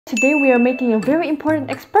Today we are making a very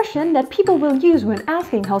important expression that people will use when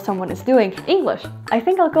asking how someone is doing. English. I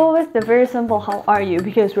think I'll go with the very simple how are you,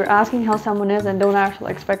 because we're asking how someone is and don't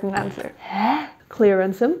actually expect an answer. Clear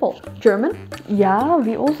and simple. German? Yeah,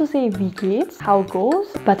 we also say wie geht's, how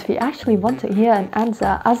goes, but we actually want to hear an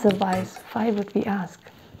answer, otherwise why would we ask?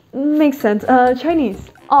 Makes sense. Chinese.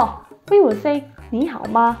 Oh, we will say 你好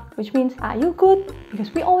吗, which means are you good?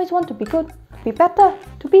 Because we always want to be good, to be better,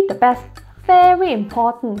 to be the best. Very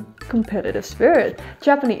important. Competitive spirit.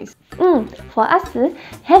 Japanese. For us,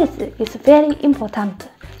 health is very important.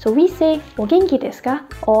 So we say お元気ですか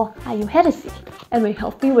or are you healthy? And may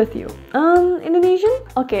health be with you. Indonesian?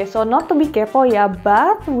 Okay, so not to be kepo ya,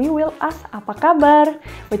 but we will ask apa kabar,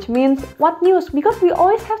 which means what news, because we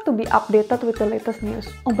always have to be updated with the latest news.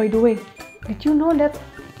 Oh, by the way, did you know that?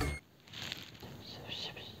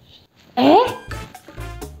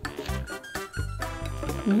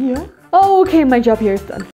 Yeah. Oh, okay, my job here is done.